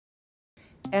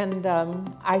And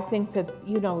I think that,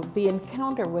 you know, the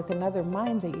encounter with another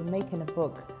mind that you make in a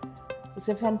book is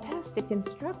a fantastic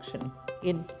instruction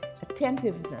in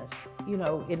attentiveness, you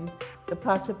know, in the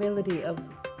possibility of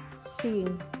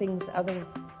seeing things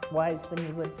otherwise than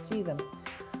you would see them.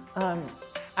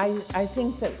 I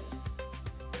think that,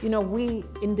 you know, we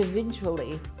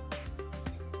individually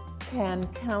can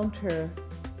counter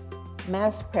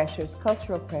mass pressures,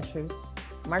 cultural pressures,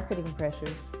 marketing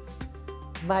pressures,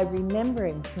 by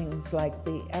remembering things like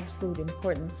the absolute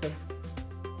importance of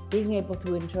being able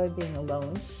to enjoy being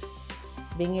alone,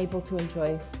 being able to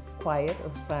enjoy quiet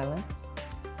or silence,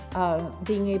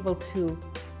 being able to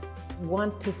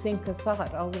want to think a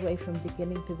thought all the way from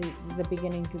beginning to the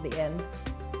beginning to the end.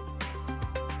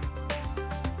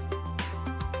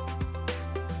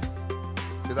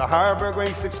 To the Harbor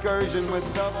Grace excursion with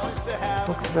the voice to have.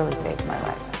 Books really saved my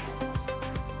life.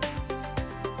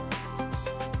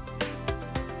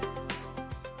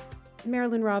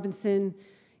 Marilynne Robinson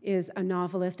is a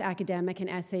novelist, academic, and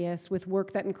essayist with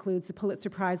work that includes the Pulitzer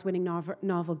Prize-winning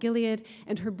novel Gilead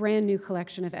and her brand new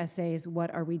collection of essays,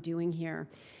 What Are We Doing Here?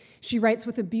 She writes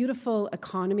with a beautiful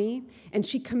economy, and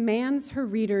she commands her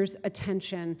readers'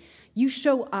 attention. You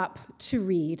show up to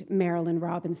read Marilynne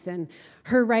Robinson.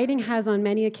 Her writing has on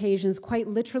many occasions quite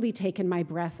literally taken my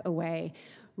breath away.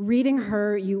 Reading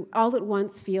her, you all at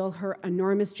once feel her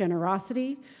enormous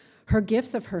generosity, her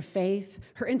gifts of her faith,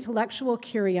 her intellectual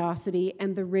curiosity,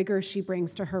 and the rigor she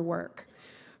brings to her work.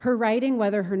 Her writing,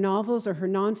 whether her novels or her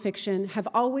nonfiction, have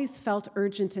always felt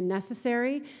urgent and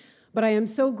necessary, but I am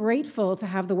so grateful to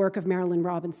have the work of Marilynne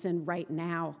Robinson right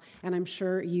now, and I'm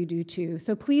sure you do too.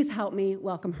 So please help me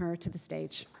welcome her to the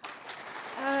stage.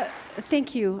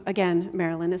 Thank you again,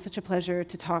 Marilynne. It's such a pleasure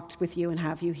to talk with you and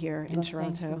have you here in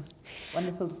Toronto.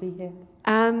 Wonderful to be here.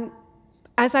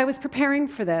 As I was preparing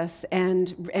for this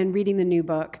and reading the new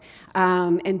book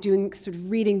and doing sort of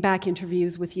reading back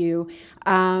interviews with you,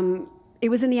 it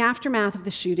was in the aftermath of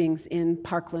the shootings in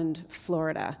Parkland,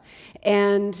 Florida.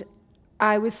 And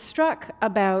I was struck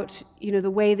about, you know, the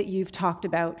way that you've talked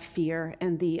about fear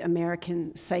and the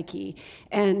American psyche.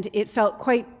 And it felt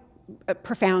quite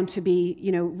profound to be,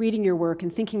 you know, reading your work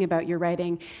and thinking about your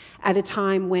writing at a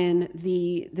time when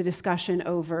the discussion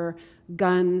over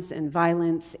guns and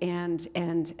violence and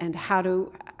how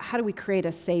do we create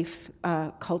a safe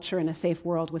culture and a safe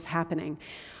world was happening.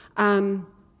 And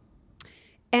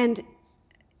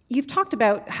you've talked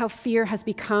about how fear has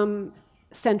become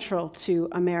central to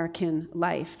American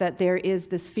life, that there is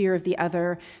this fear of the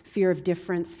other, fear of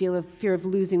difference, fear of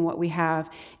losing what we have.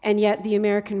 And yet the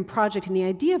American project and the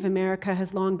idea of America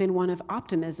has long been one of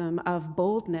optimism, of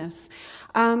boldness.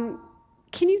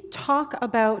 Can you talk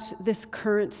about this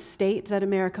current state that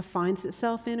America finds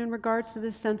itself in regards to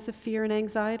this sense of fear and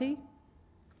anxiety?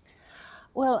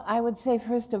 Well, I would say,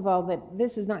 first of all, that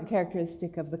this is not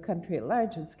characteristic of the country at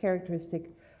large. It's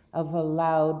characteristic of a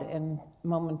loud and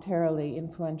momentarily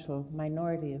influential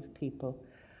minority of people.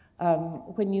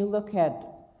 When you look at,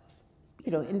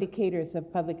 you know, indicators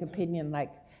of public opinion,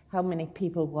 like how many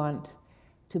people want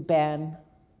to ban,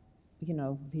 you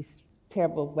know, these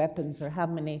terrible weapons, or how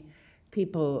many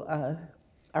people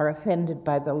are offended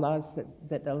by the laws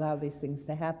that allow these things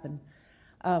to happen,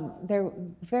 they're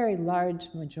very large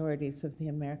majorities of the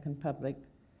American public.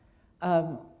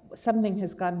 Something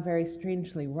has gone very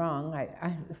strangely wrong.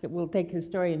 It will take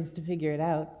historians to figure it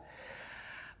out.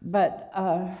 But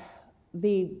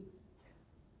the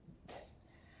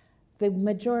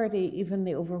majority, even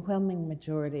the overwhelming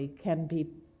majority, can be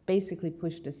basically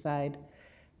pushed aside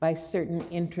by certain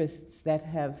interests that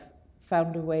have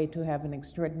found a way to have an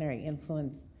extraordinary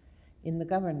influence in the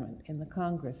government, in the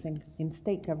Congress, in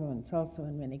state governments also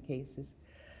in many cases.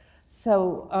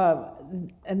 So,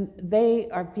 and they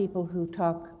are people who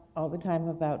talk all the time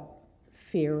about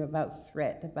fear, about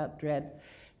threat, about dread.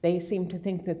 They seem to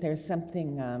think that there's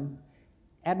something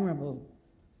admirable,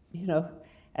 you know,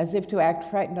 as if to act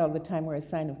frightened all the time were a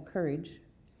sign of courage.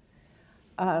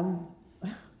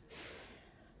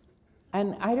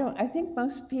 And I think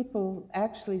most people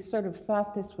actually sort of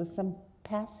thought this was some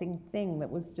passing thing that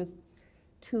was just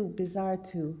too bizarre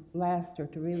to last or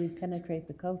to really penetrate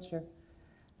the culture.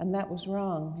 And that was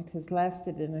wrong. It has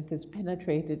lasted and it has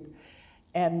penetrated,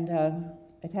 and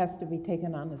it has to be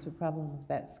taken on as a problem of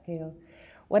that scale.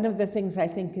 One of the things I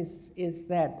think is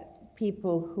that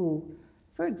people who,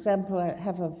 for example,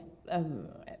 have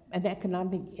an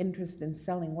economic interest in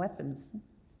selling weapons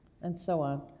and so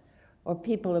on, or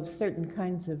people of certain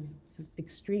kinds of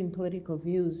extreme political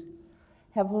views,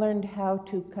 have learned how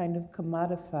to kind of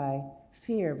commodify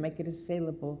fear, make it a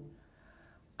saleable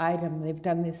item. They've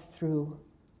done this through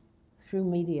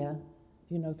media,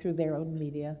 you know, through their own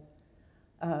media.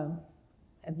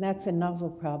 And that's a novel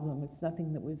problem. It's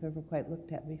nothing that we've ever quite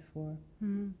looked at before.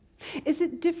 Mm. Is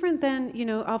it different than, you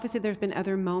know, obviously there's been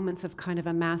other moments of kind of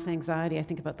a mass anxiety. I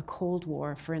think about the Cold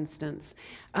War, for instance.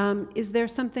 Is there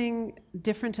something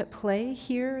different at play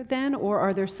here then, or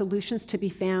are there solutions to be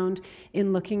found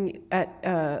in looking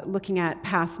at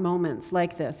past moments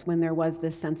like this, when there was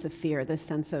this sense of fear, this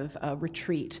sense of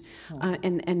retreat,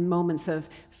 and moments of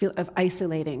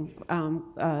isolating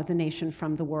the nation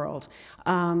from the world?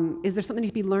 Is there something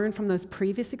to be learned from those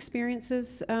previous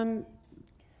experiences in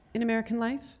American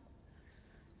life?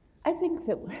 I think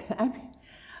that,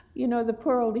 you know, the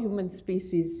poor old human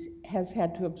species has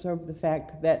had to absorb the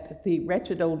fact that the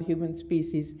wretched old human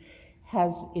species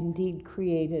has indeed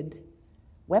created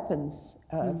weapons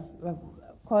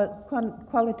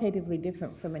qualitatively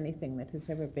different from anything that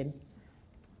has ever been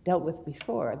dealt with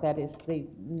before. That is the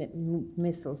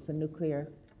missiles, the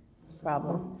nuclear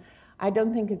problem. I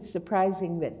don't think it's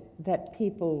surprising that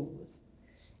people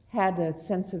had a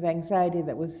sense of anxiety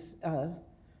that was,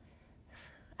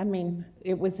 I mean,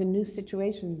 it was a new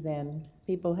situation then.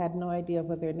 People had no idea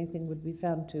whether anything would be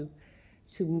found to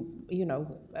you know,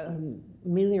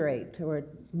 ameliorate or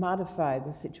modify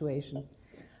the situation.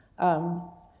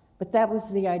 But that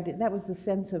was the idea, that was the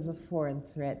sense of a foreign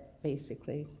threat,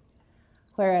 basically.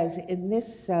 Whereas in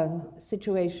this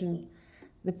situation,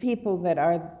 the people that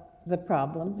are the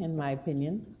problem, in my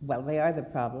opinion, well, they are the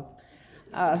problem,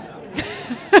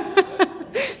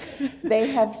 they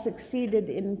have succeeded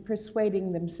in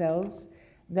persuading themselves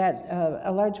that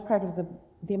a large part of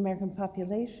the American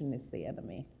population is the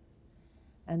enemy.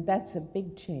 And that's a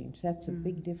big change, that's a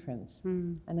big difference,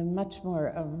 and a much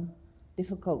more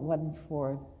difficult one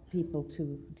for people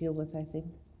to deal with, I think.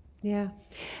 Yeah.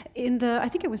 I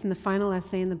think it was in the final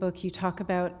essay in the book, you talk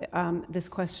about this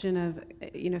question of,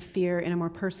 you know, fear in a more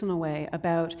personal way,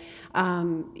 about,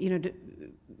 you know,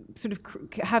 sort of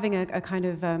having a kind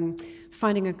of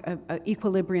finding a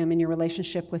equilibrium in your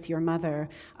relationship with your mother,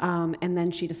 and then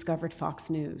she discovered Fox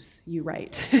News, you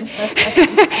write.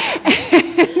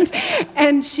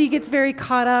 and she gets very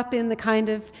caught up in the kind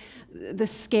of the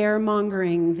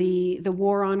scaremongering, the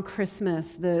war on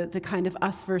Christmas, the kind of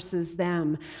us versus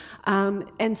them,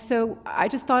 and so I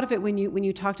just thought of it when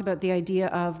you talked about the idea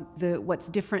of what's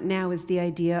different now is the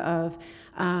idea of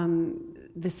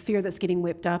this fear that's getting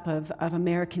whipped up of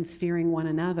Americans fearing one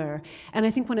another. And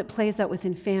I think when it plays out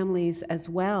within families as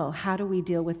well, how do we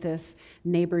deal with this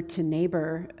neighbor to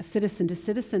neighbor, citizen to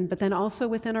citizen, but then also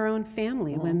within our own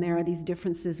family when there are these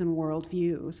differences in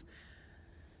worldviews?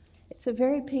 It's a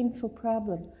very painful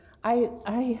problem.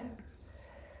 I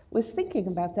was thinking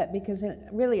about that because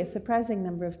really a surprising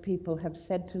number of people have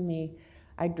said to me,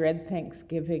 I dread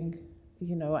Thanksgiving.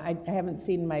 You know, I haven't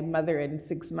seen my mother in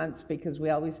 6 months because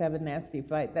we always have a nasty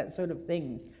fight, that sort of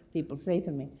thing people say to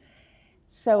me.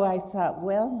 So I thought,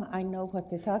 well, I know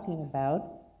what they're talking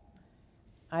about.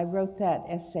 I wrote that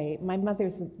essay. My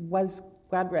mother was,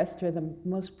 God rest her, the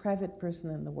most private person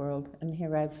in the world, and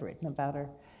here I've written about her.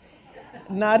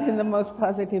 Not in the most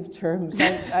positive terms,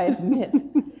 I admit.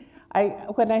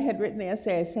 When I had written the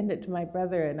essay, I sent it to my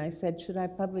brother and I said, should I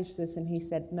publish this? And he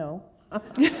said, no.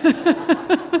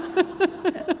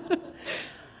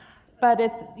 But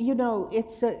you know,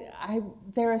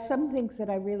 there are some things that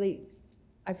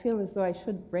I feel as though I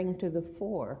should bring to the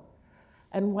fore.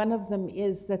 And one of them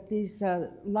is that these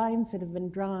lines that have been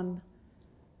drawn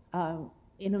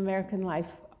in American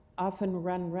life often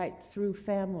run right through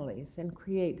families and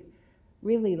create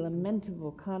really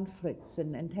lamentable conflicts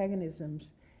and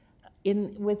antagonisms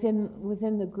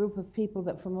within the group of people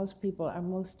that for most people are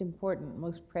most important,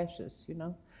 most precious, you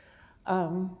know.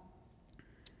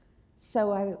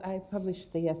 So I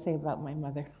published the essay about my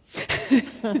mother.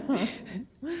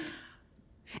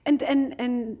 And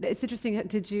it's interesting,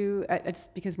 did you,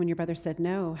 just because when your brother said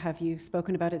no, have you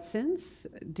spoken about it since?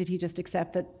 Did he just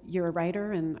accept that you're a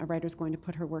writer and a writer's going to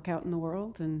put her work out in the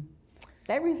world? And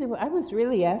I was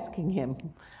really asking him.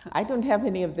 I don't have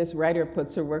any of this writer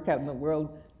puts her work out in the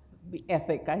world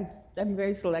ethic. I'm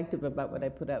very selective about what I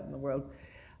put out in the world.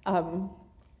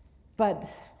 But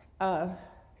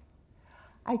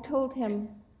I told him,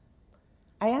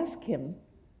 I asked him,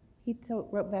 he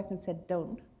wrote back and said,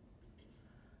 don't.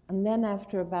 And then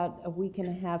after about a week and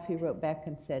a half, he wrote back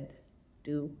and said,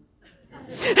 do.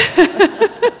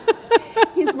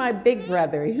 He's my big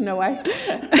brother, you know.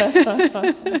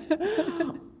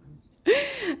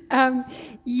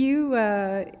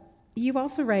 You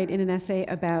also write in an essay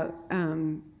about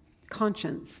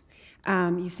conscience.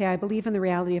 You say, I believe in the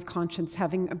reality of conscience,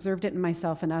 having observed it in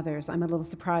myself and others. I'm a little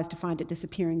surprised to find it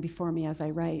disappearing before me as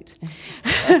I write.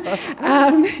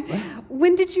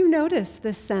 When did you notice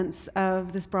this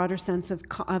broader sense of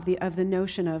the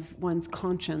notion of one's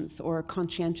conscience or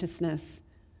conscientiousness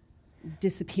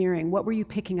disappearing? What were you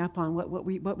picking up on? What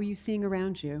were you seeing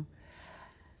around you?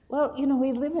 Well, you know,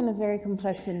 we live in a very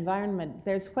complex environment.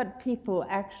 There's what people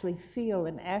actually feel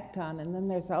and act on, and then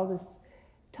there's all this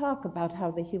talk about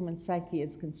how the human psyche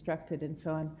is constructed and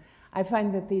so on. I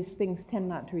find that these things tend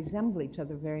not to resemble each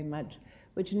other very much,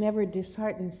 which never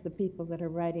disheartens the people that are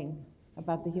writing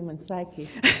about the human psyche.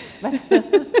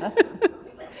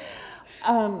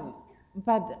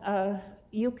 But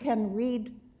you can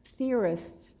read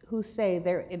theorists who say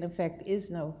there, in effect, is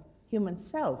no human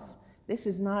self. This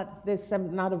is not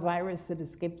not a virus that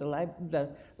escaped the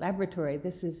laboratory.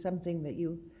 This is something that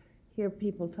you hear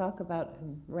people talk about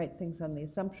and write things on the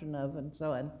assumption of, and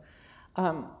so on.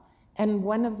 And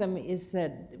one of them is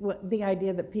that the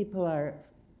idea that people are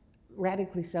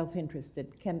radically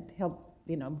self-interested, can't help,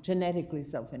 you know, genetically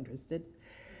self-interested.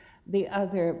 The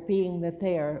other being that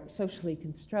they are socially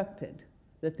constructed,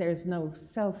 that there's no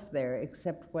self there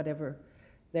except whatever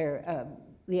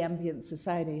the ambient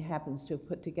society happens to have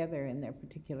put together in their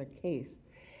particular case.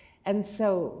 And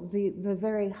so the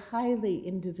very highly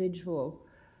individual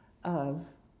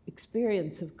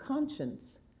experience of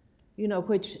conscience, you know,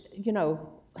 which, you know,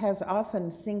 has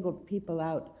often singled people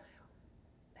out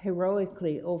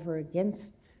heroically over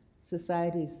against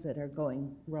societies that are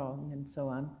going wrong and so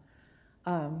on.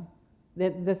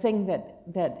 The thing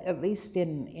that at least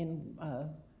in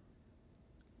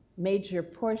major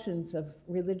portions of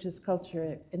religious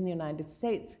culture in the United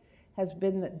States has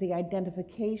been the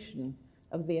identification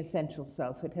of the essential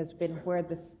self. It has been where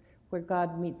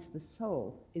God meets the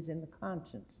soul is in the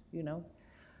conscience, you know?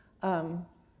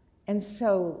 And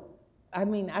so, I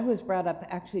mean, I was brought up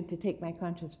actually to take my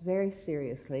conscience very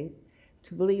seriously,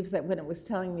 to believe that when it was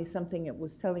telling me something, it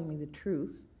was telling me the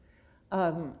truth,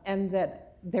 and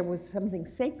that there was something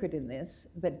sacred in this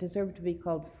that deserved to be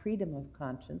called freedom of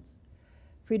conscience.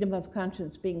 Freedom of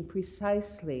conscience being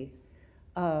precisely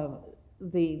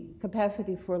the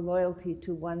capacity for loyalty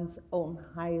to one's own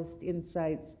highest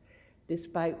insights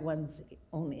despite one's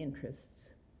own interests.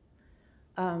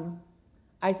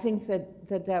 I think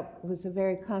that was a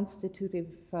very constitutive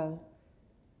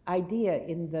idea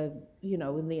in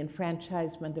the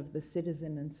enfranchisement of the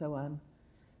citizen and so on.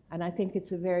 And I think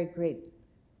it's a very great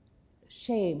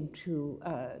shame to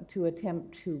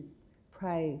attempt to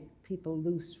pry people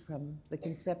loose from the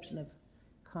conception of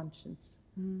conscience.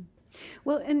 Mm.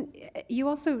 Well, and you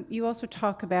also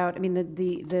talk about, I mean,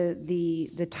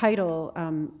 the title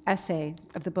essay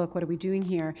of the book, What Are We Doing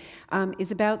Here,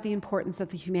 is about the importance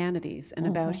of the humanities and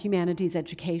about humanities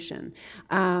education,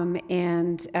 and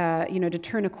you know, to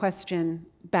turn a question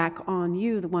back on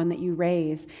you, the one that you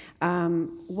raise,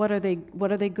 what are they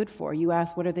good for? You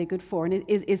ask, what are they good for? And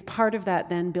is part of that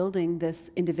then building this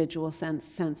individual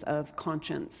sense of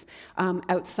conscience,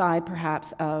 outside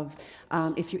perhaps of,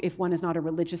 if one is not a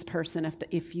religious person,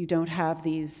 if you don't have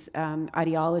these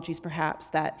ideologies perhaps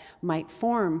that might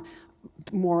form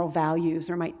moral values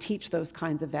or might teach those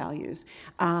kinds of values.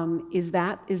 Is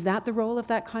that the role of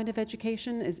that kind of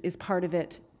education? Is part of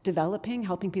it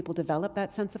helping people develop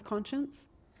that sense of conscience?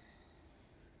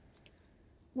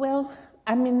 Well,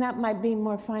 I mean, that might be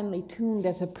more finely tuned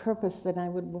as a purpose than I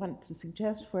would want to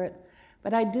suggest for it,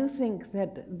 but I do think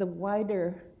that the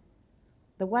wider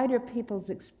people's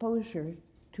exposure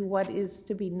to what is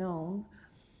to be known,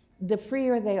 the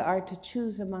freer they are to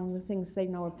choose among the things they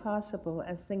know are possible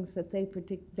as things that they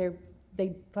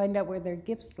find out where their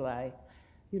gifts lie.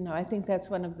 You know, I think that's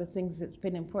one of the things that's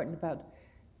been important about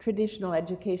traditional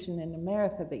education in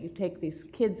America, that you take these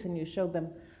kids and you show them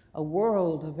a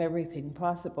world of everything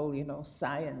possible, you know,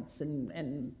 science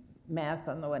and math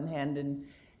on the one hand and,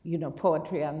 you know,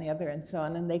 poetry on the other and so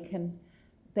on, and they can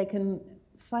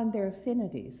find their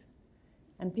affinities.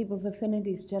 And people's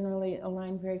affinities generally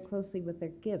align very closely with their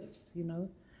gifts, you know.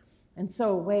 And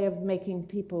so a way of making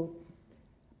people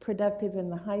productive in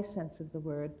the high sense of the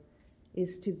word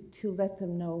is to let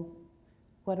them know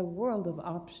what a world of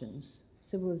options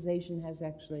civilization has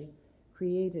actually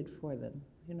created for them,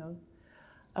 you know.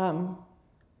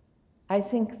 I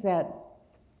think that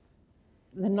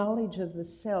the knowledge of the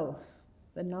self,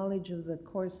 the knowledge of the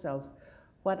core self,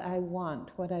 what I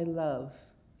want, what I love,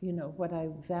 you know, what I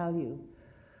value,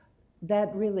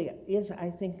 that really is, I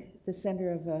think, the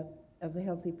center of a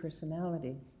healthy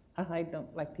personality. I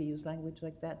don't like to use language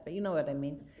like that, but you know what I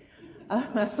mean.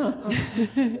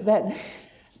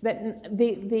 that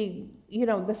the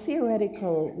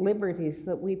theoretical liberties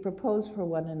that we propose for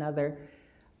one another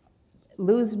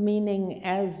lose meaning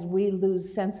as we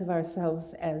lose sense of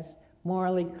ourselves as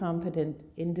morally competent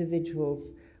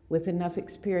individuals with enough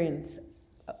experience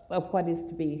of what is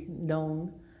to be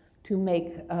known to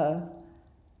make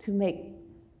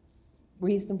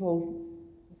reasonable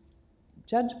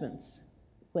judgments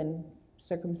when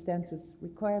circumstances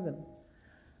require them.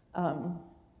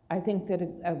 I think that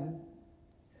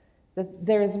that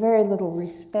there is very little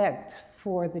respect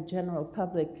for the general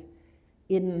public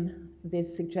in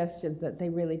this suggestion that they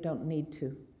really don't need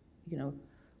to,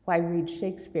 why read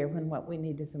Shakespeare when what we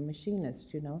need is a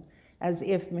machinist, as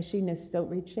if machinists don't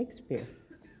read Shakespeare,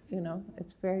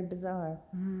 it's very bizarre.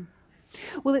 Mm.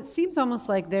 Well, it seems almost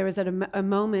like there was a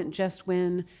moment just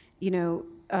when,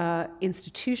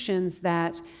 institutions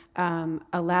that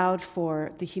allowed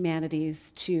for the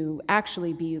humanities to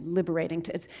actually be liberating,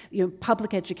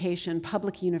 public education,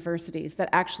 public universities that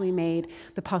actually made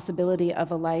the possibility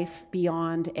of a life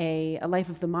beyond a life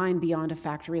of the mind beyond a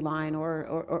factory line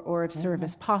or of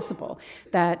service possible.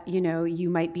 That you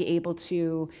might be able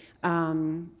to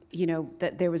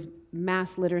that there was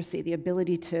mass literacy, the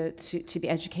ability to be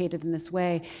educated in this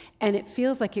way. And it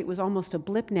feels like it was almost a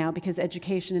blip now, because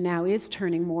education now is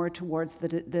turning more towards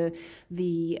the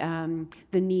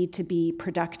need to be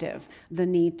productive, the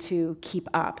need to keep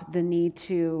up, the need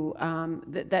to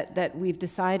that we've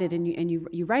decided, and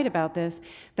you write about this,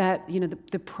 that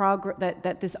the progress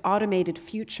that this automated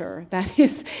future that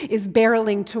is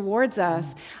barreling towards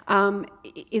us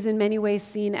is in many ways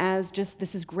seen as just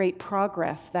this is great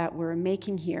progress that we're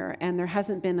making here. And there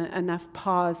hasn't been enough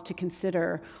pause to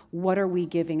consider what are we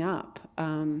giving up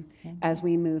as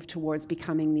we move towards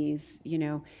becoming these,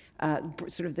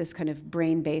 sort of this kind of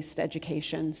brain-based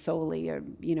education solely. Or,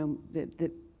 can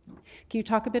you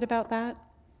talk a bit about that?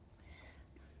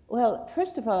 Well,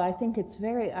 first of all, I think it's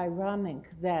very ironic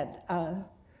that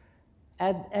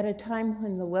at a time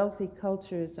when the wealthy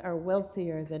cultures are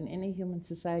wealthier than any human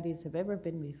societies have ever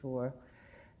been before,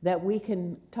 that we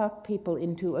can talk people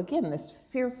into, again, this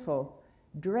fearful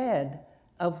dread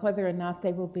of whether or not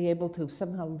they will be able to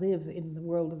somehow live in the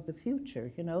world of the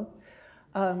future,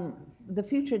 The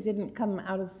future didn't come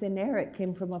out of thin air. It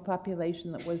came from a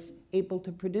population that was able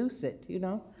to produce it,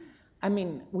 I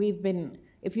mean,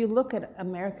 if you look at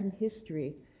American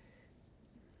history,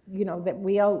 that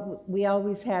we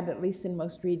always had, at least in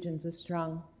most regions, a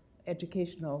strong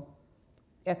educational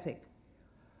ethic.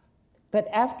 But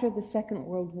after the Second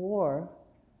World War,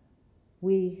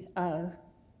 we had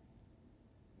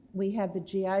the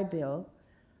GI Bill,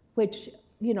 which,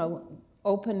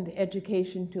 opened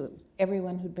education to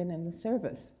everyone who'd been in the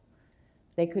service.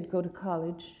 They could go to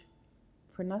college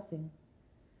for nothing.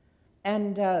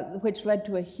 And which led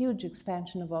to a huge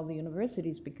expansion of all the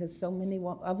universities, because so many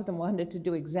of them wanted to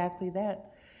do exactly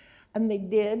that. And they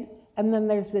did. And then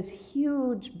there's this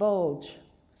huge bulge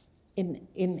in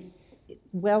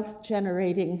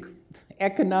wealth-generating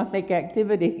economic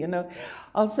activity,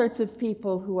 all sorts of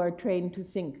people who are trained to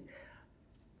think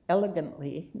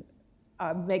elegantly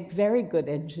make very good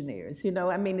engineers,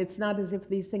 I mean, it's not as if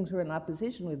these things were in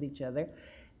opposition with each other.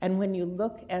 And when you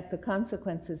look at the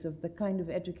consequences of the kind of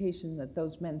education that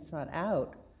those men sought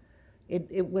out,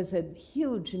 it was a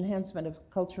huge enhancement of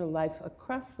cultural life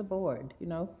across the board,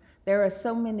 There are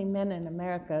so many men in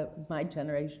America, my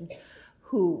generation,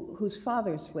 whose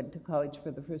fathers went to college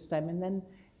for the first time, and then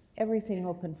everything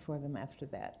opened for them after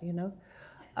that,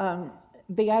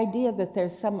 The idea that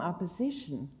there's some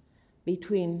opposition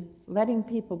between letting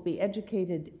people be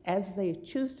educated as they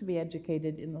choose to be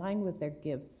educated in line with their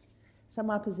gifts,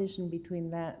 some opposition between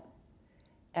that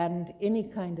and any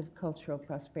kind of cultural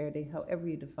prosperity, however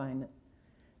you define it.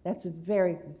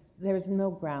 There's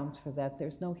no grounds for that.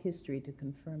 There's no history to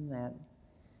confirm that.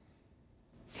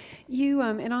 You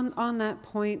and on that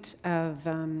point of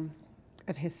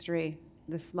history,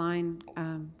 this line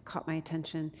caught my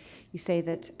attention. You say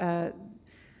that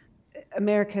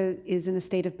America is in a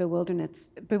state of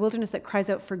bewilderness that cries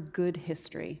out for good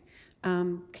history.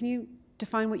 Can you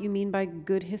define what you mean by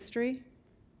good history?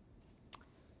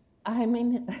 I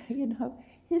mean,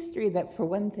 history that, for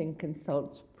one thing,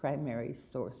 consults primary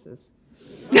sources.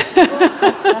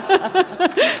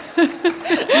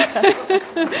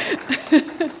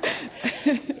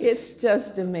 It's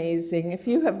just amazing. If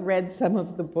you have read some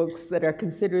of the books that are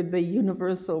considered the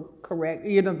universal correct,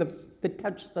 the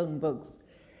touchstone books,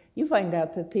 you find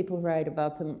out that people write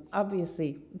about them.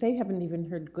 Obviously, they haven't even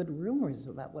heard good rumors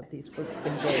about what these books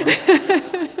contain.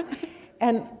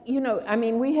 And, I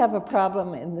mean, we have a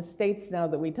problem in the States now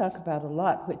that we talk about a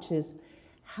lot, which is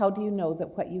how do you know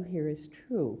that what you hear is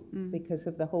true? Because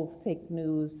of the whole fake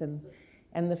news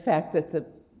and the fact that the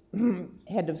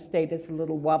head of state is a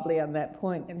little wobbly on that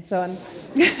point and so on.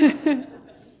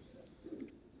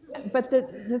 But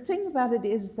the thing about it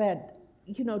is that,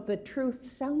 you know, the truth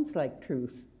sounds like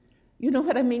truth. You know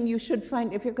what I mean? You should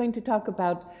find, if you're going to talk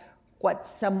about what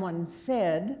someone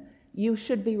said, you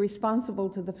should be responsible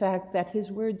to the fact that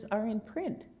his words are in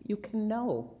print. You can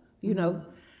know, you know.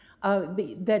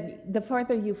 That the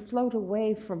farther you float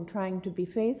away from trying to be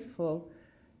faithful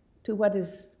to what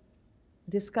is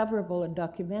discoverable and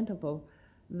documentable,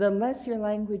 the less your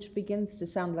language begins to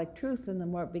sound like truth and the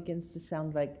more it begins to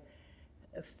sound like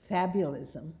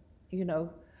fabulism, you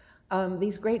know.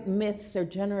 These great myths are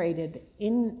generated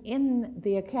in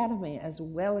the academy as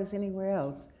well as anywhere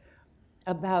else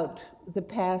about the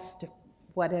past,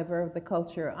 whatever, the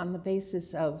culture, on the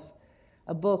basis of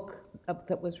a book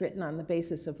that was written on the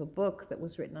basis of a book that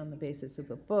was written on the basis of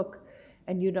a book,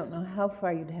 and you don't know how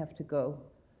far you'd have to go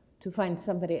to find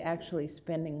somebody actually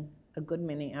spending a good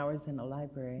many hours in a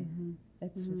library.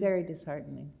 It's very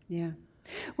disheartening. Yeah.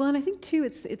 Well, and I think too,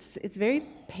 it's very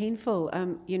painful.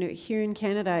 You know, here in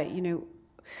Canada, you know,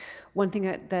 one thing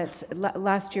that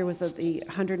last year was the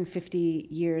 150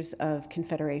 years of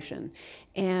Confederation,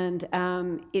 and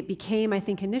it became, I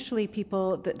think, initially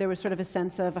there was sort of a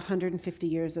sense of 150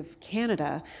 years of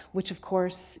Canada, which of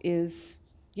course is,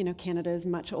 you know, Canada is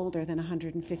much older than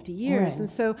 150 years. Right. And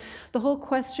so the whole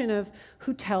question of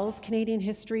who tells Canadian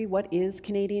history, what is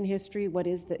Canadian history, what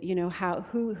is the, you know,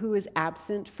 who is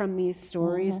absent from these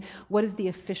stories, what is the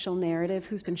official narrative,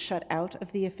 who's been shut out of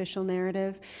the official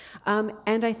narrative.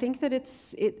 And I think that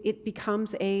it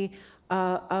becomes a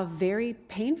very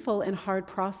painful and hard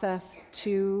process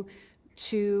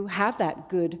to have that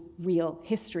good, real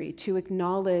history, to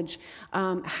acknowledge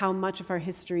how much of our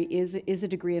history is a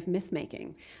degree of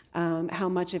myth-making, how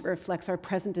much it reflects our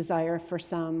present desire for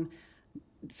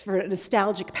a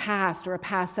nostalgic past, or a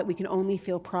past that we can only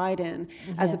feel pride in,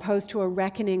 as opposed to a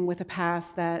reckoning with a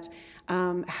past that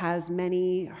has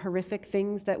many horrific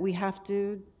things that we have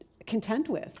to contend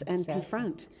with and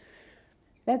confront.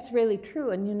 That's really true,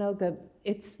 and you know,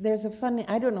 there's a funny,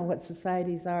 I don't know what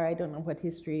societies are, I don't know what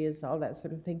history is, all that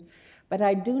sort of thing, but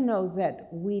I do know that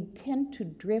we tend to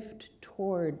drift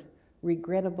toward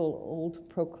regrettable old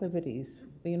proclivities,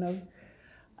 you know.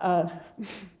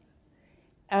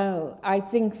 I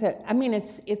think that, I mean,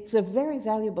 it's a very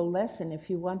valuable lesson if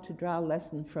you want to draw a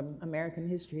lesson from American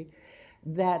history,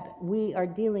 that we are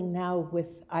dealing now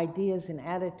with ideas and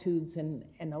attitudes and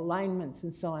alignments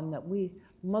and so on that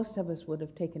most of us would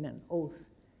have taken an oath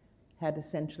had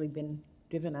essentially been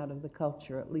driven out of the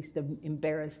culture, at least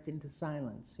embarrassed into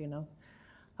silence, you know.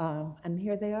 And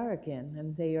here they are again,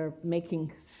 and they are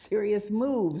making serious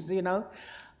moves, you know.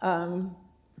 And,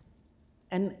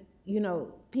 you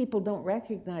know, people don't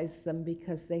recognize them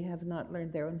because they have not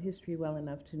learned their own history well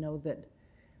enough to know that,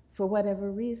 for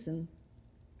whatever reason,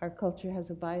 our culture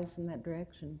has a bias in that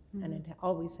direction, and it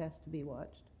always has to be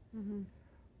watched.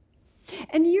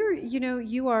 And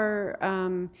you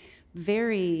are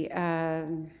very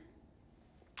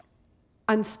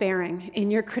unsparing in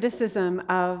your criticism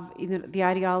of, you know, the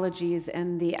ideologies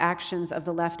and the actions of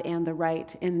the left and the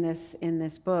right in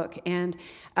this book, and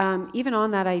even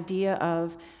on that idea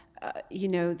of you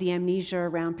know, the amnesia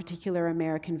around particular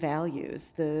American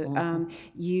values.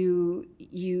 You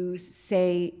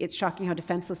say it's shocking how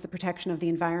defenseless the protection of the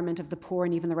environment, of the poor,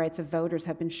 and even the rights of voters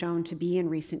have been shown to be in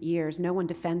recent years. No one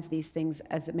defends these things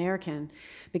as American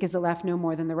because the left, no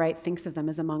more than the right, thinks of them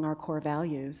as among our core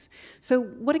values. So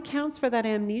what accounts for that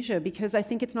amnesia? Because I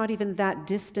think it's not even that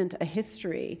distant a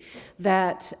history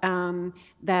that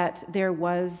that there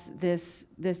was this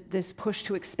push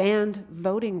to expand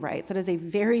voting rights. That is a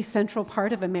very central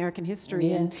part of American history.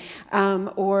 Yes.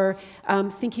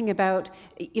 And thinking about,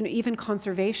 you know, even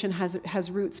conservation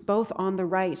has roots both on the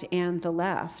right and the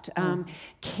left.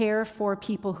 Care for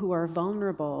people who are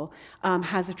vulnerable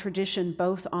has a tradition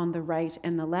both on the right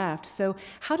and the left. So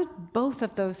how did both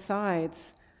of those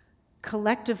sides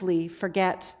collectively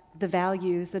forget the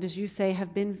values that, as you say,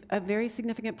 have been a very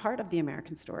significant part of the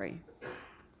American story?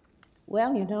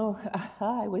 Well, you know,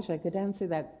 I wish I could answer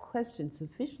that question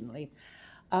sufficiently.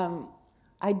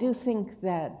 I do think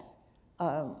that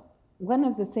one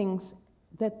of the things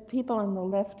that people on the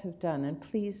left have done, and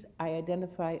please, I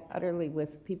identify utterly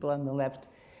with people on the left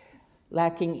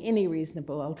lacking any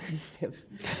reasonable alternative.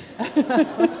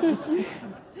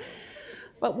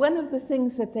 But one of the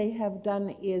things that they have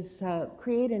done is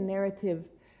create a narrative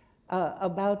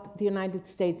about the United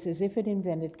States as if it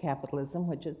invented capitalism,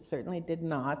 which it certainly did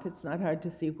not. It's not hard to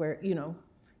see where, you know,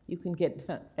 You can get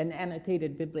an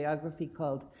annotated bibliography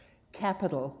called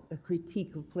Capital, A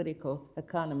Critique of Political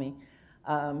Economy,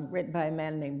 written by a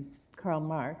man named Karl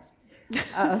Marx.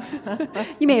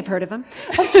 You may have heard of him.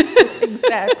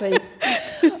 Exactly.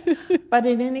 But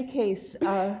in any case,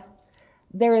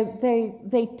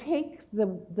 they take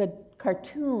the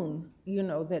cartoon, you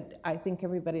know, that I think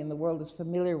everybody in the world is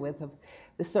familiar with, of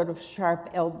the sort of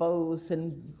sharp elbows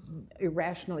and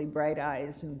irrationally bright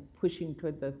eyes and pushing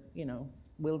toward the, you know,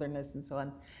 wilderness and so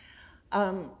on.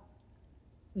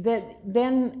 That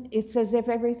then it's as if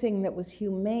everything that was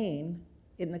humane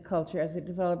in the culture as it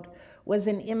developed was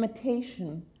an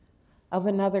imitation of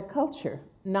another culture,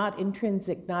 not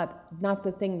intrinsic, not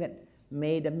the thing that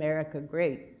made America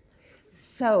great.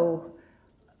 So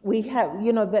we have,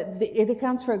 you know, it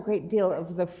accounts for a great deal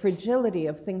of the fragility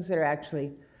of things that are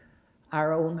actually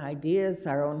our own ideas,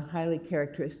 our own highly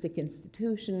characteristic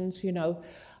institutions, you know,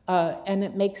 and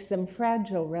it makes them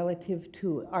fragile relative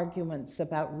to arguments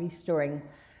about restoring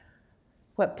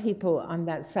what people on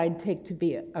that side take to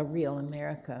be a real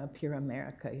America, a pure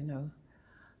America, you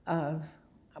know.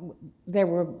 There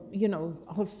were, you know,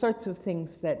 all sorts of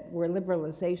things that were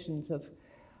liberalizations of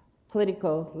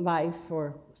political life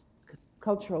or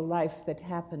cultural life that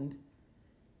happened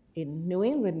in New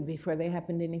England before they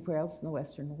happened anywhere else in the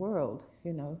Western world.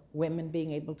 You know, women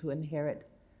being able to inherit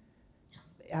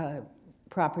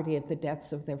property at the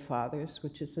deaths of their fathers,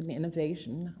 which is an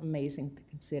innovation, amazing to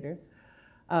consider.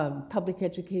 Public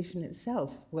education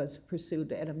itself was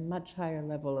pursued at a much higher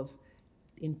level of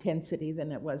intensity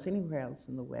than it was anywhere else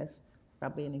in the West,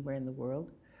 probably anywhere in the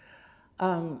world.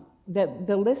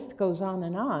 The list goes on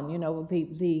and on. You know,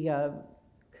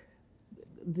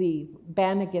 the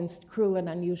ban against cruel and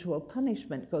unusual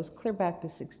punishment goes clear back to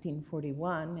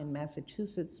 1641 in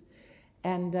Massachusetts,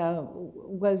 and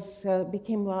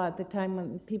became law at the time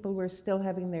when people were still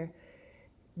having their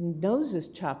noses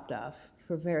chopped off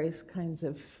for various kinds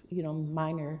of, you know,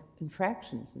 minor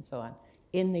infractions and so on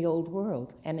in the old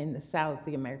world, and in the South,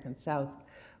 the American South,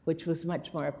 which was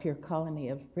much more a pure colony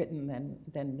of Britain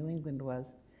than New England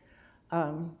was.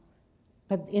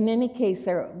 But in any case,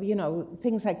 there are, you know,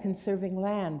 things like conserving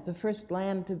land. The first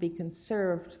land to be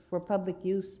conserved for public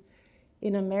use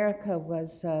in America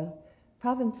was the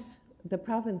province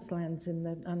lands on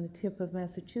the tip of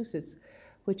Massachusetts,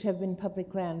 which have been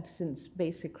public land since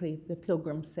basically the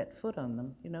Pilgrims set foot on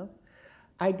them, you know.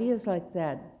 Ideas like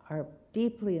that are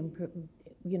deeply,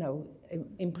 you know,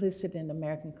 implicit in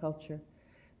American culture.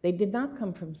 They did not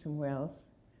come from somewhere else.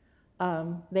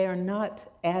 They are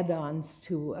not add-ons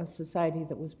to a society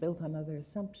that was built on other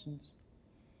assumptions.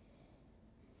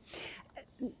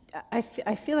 I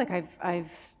feel like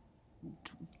I've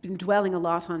been dwelling a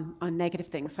lot on negative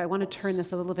things, so I want to turn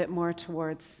this a little bit more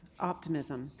towards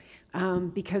optimism,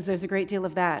 because there's a great deal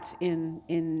of that in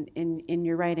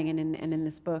your writing and in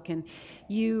this book. And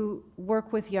you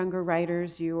work with younger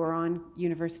writers. You are on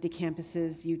university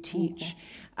campuses. You teach.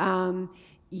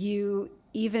 You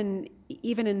even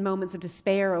in moments of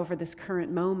despair over this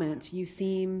current moment, you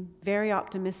seem very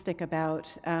optimistic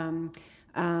about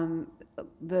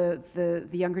the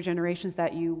younger generations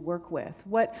that you work with.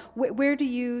 Where do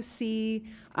you see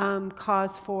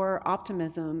cause for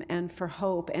optimism and for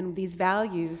hope and these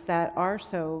values that are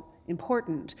so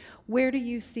important? Where do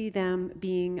you see them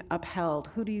being upheld?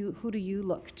 Who do you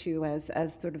look to as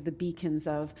sort of the beacons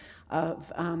of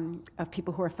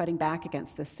people who are fighting back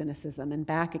against this cynicism and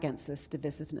back against this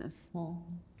divisiveness?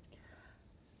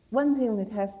 One thing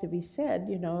that has to be said,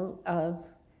 you know,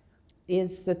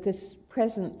 is that this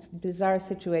present bizarre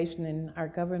situation in our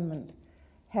government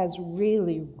has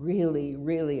really, really,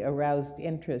 really aroused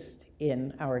interest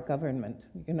in our government,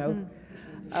 you know.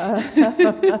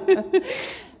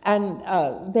 And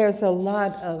there's a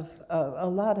lot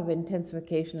of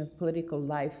intensification of political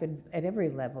life at every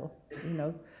level, you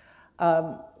know.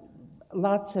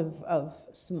 Lots of,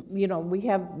 you know, we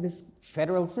have this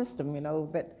federal system, you know,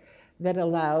 that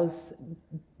allows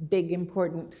big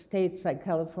important states like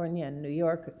California and New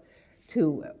York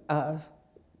to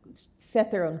set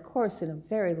their own course in a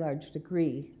very large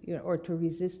degree, you know, or to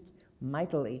resist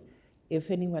mightily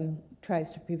if anyone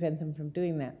tries to prevent them from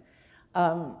doing that.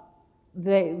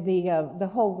 The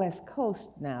whole West Coast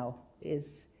now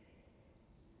is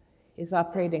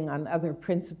operating on other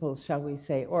principles, shall we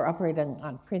say, or operating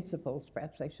on principles,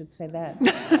 perhaps I should say that.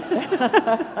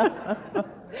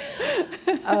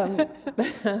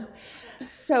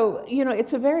 So, you know,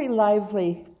 it's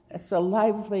a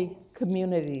lively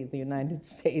community, the United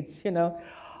States, you know.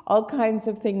 All kinds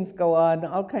of things go on,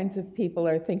 all kinds of people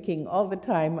are thinking all the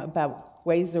time about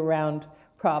ways around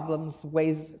problems,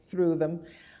 ways through them.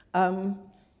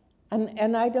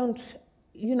 And I don't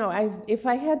you know, if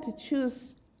I had to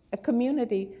choose a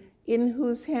community in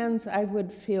whose hands I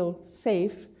would feel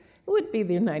safe, it would be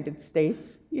the United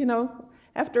States. You know,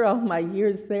 after all my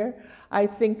years there, I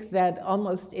think that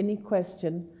almost any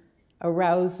question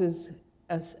arouses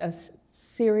a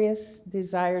serious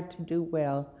desire to do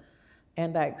well,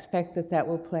 and I expect that that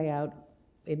will play out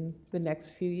in the next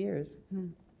few years.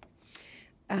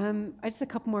 I just a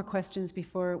couple more questions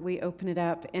before we open it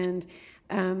up, and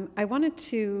I wanted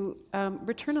to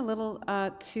return a little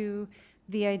to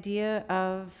the idea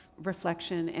of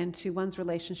reflection and to one's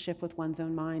relationship with one's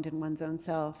own mind and one's own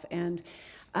self. And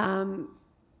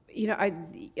you know,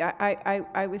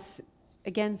 I was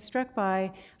again struck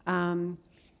by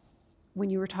when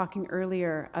you were talking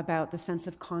earlier about the sense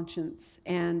of conscience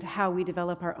and how we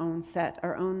develop our own set,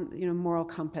 our own, you know, moral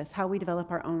compass, how we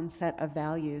develop our own set of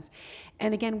values.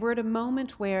 And again, we're at a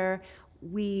moment where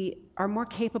we are more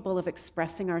capable of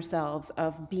expressing ourselves,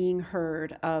 of being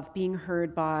heard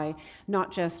by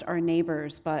not just our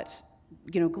neighbors, but,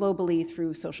 you know, globally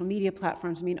through social media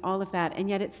platforms. I mean, all of that. And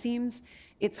yet it seems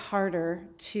it's harder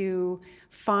to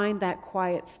find that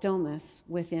quiet stillness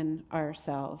within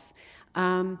ourselves.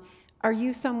 Are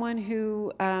you someone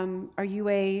who, are you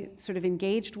a sort of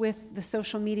engaged with the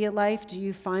social media life? Do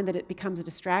you find that it becomes a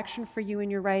distraction for you in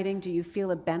your writing? Do you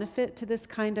feel a benefit to this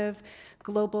kind of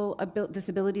global, this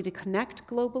ability to connect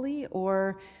globally?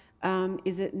 Or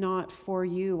is it not for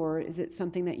you? Or is it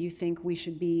something that you think we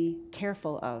should be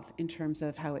careful of in terms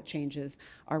of how it changes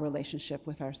our relationship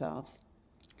with ourselves?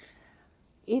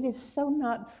 It is so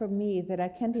not for me that I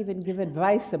can't even give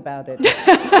advice about it.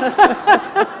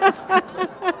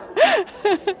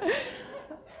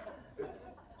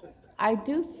 I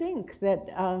do think that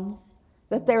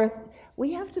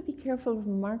we have to be careful of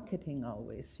marketing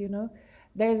always, you know.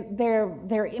 There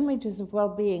are images of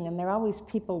well-being, and there are always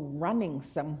people running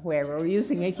somewhere or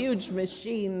using a huge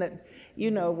machine that, you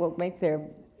know, will make their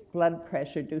blood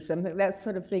pressure do something, that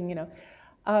sort of thing, you know.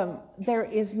 There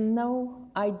is no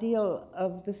ideal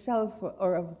of the self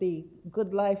or of the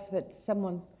good life that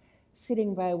someone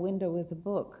sitting by a window with a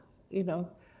book, you know.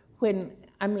 When,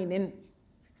 I mean,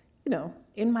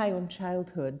 in my own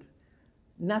childhood,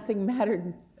 nothing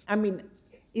mattered. I mean,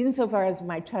 insofar as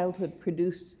my childhood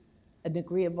produced an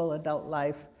agreeable adult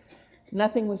life,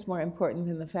 nothing was more important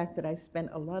than the fact that I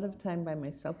spent a lot of time by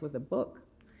myself with a book.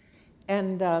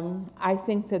 And I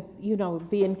think that, you know,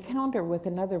 the encounter with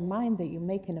another mind that you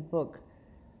make in a book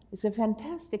is a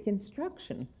fantastic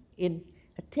instruction in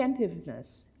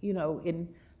attentiveness, you know, in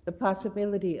the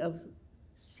possibility of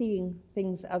seeing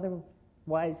things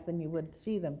otherwise than you would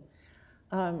see them.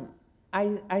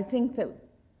 I think that,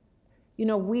 you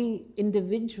know, we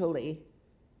individually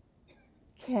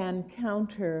can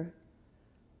counter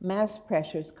mass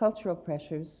pressures, cultural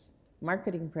pressures,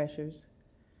 marketing pressures,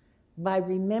 by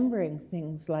remembering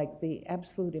things like the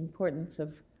absolute importance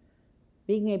of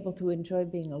being able to enjoy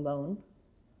being alone,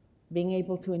 being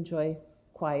able to enjoy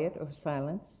quiet or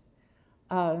silence,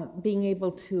 being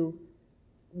able to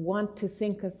want to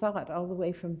think a thought all the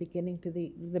way from beginning to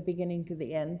the beginning to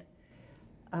the end,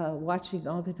 watching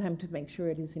all the time to make sure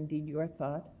it is indeed your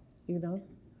thought, you know.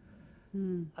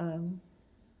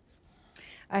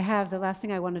 I have the last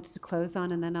thing I wanted to close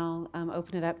on, and then I'll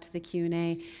open it up to the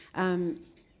Q&A.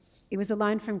 It was a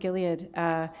line from Gilead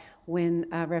when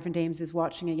Reverend Ames is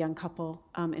watching a young couple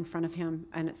in front of him,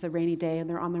 and it's a rainy day, and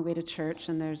they're on their way to church,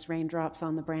 and there's raindrops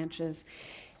on the branches.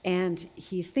 And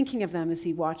he's thinking of them as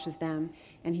he watches them,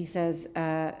 and he says,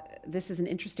 this is an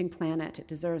interesting planet. It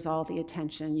deserves all the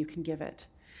attention you can give it.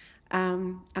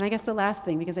 And I guess the last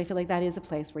thing, because I feel like that is a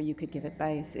place where you could give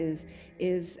advice, is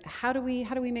how do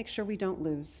we make sure we don't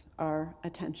lose our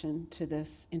attention to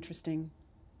this interesting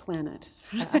planet?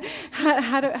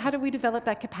 How do we develop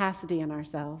that capacity in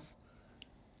ourselves?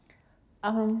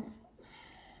 You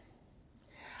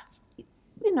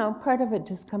know, part of it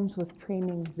just comes with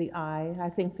training the eye. I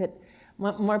think that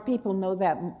more people know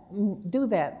that, do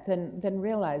that, than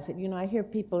realize it. You know, I hear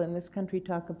people in this country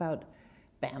talk about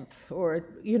Banff, or,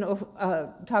 you know,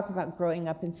 talk about growing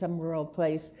up in some rural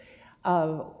place,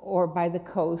 or by the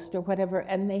coast, or whatever,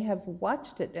 and they have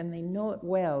watched it, and they know it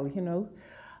well, you know.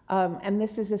 And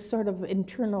this is a sort of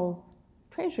internal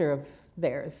treasure of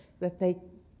theirs, that they,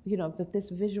 you know, that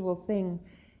this visual thing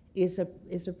is a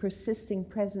persisting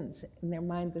presence in their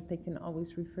mind that they can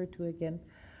always refer to again.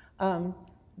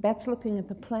 That's looking at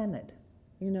the planet,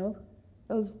 you know?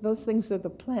 Those things are the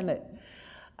planet.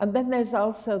 And then there's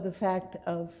also the fact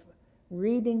of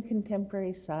reading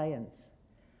contemporary science,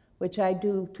 which I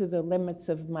do to the limits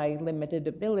of my limited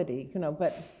ability, you know,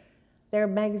 but there are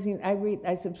magazines,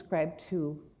 I subscribe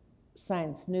to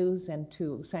Science News and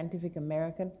to Scientific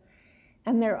American,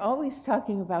 And they're always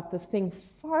talking about the thing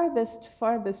farthest,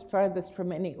 farthest, farthest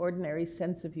from any ordinary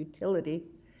sense of utility.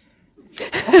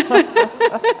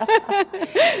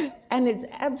 And it's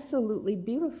absolutely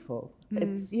beautiful.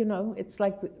 It's, you know, it's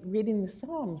like reading the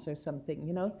Psalms or something,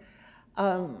 you know.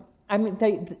 I mean,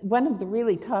 one of the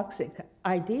really toxic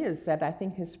ideas that I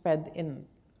think has spread in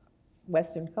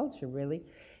Western culture, really,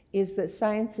 is that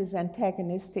science is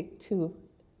antagonistic to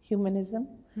humanism,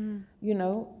 you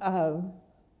know,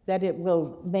 that it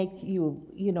will make you,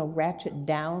 you know, ratchet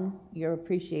down your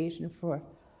appreciation for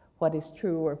what is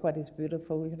true or what is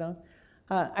beautiful, you know.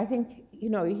 I think, you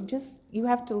know, you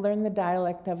have to learn the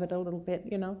dialect of it a little bit,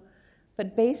 you know.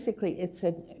 But basically, it's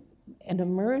an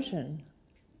immersion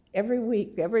every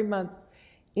week, every month,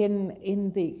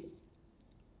 in the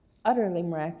utterly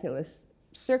miraculous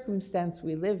circumstance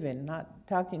we live in, not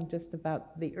talking just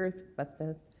about the earth, but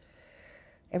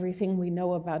everything we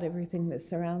know about everything that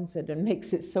surrounds it and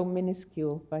makes it so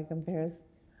minuscule by comparison.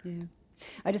 Yeah.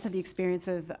 I just had the experience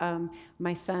of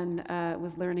my son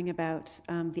was learning about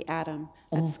the atom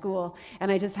at school, and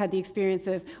I just had the experience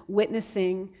of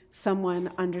witnessing someone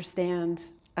understand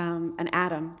an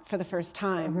atom for the first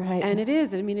time. Right. And it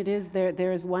is, I mean, it is,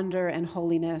 there is wonder and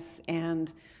holiness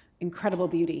and incredible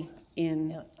beauty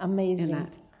in, Amazing. in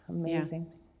that. Amazing.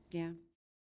 Yeah.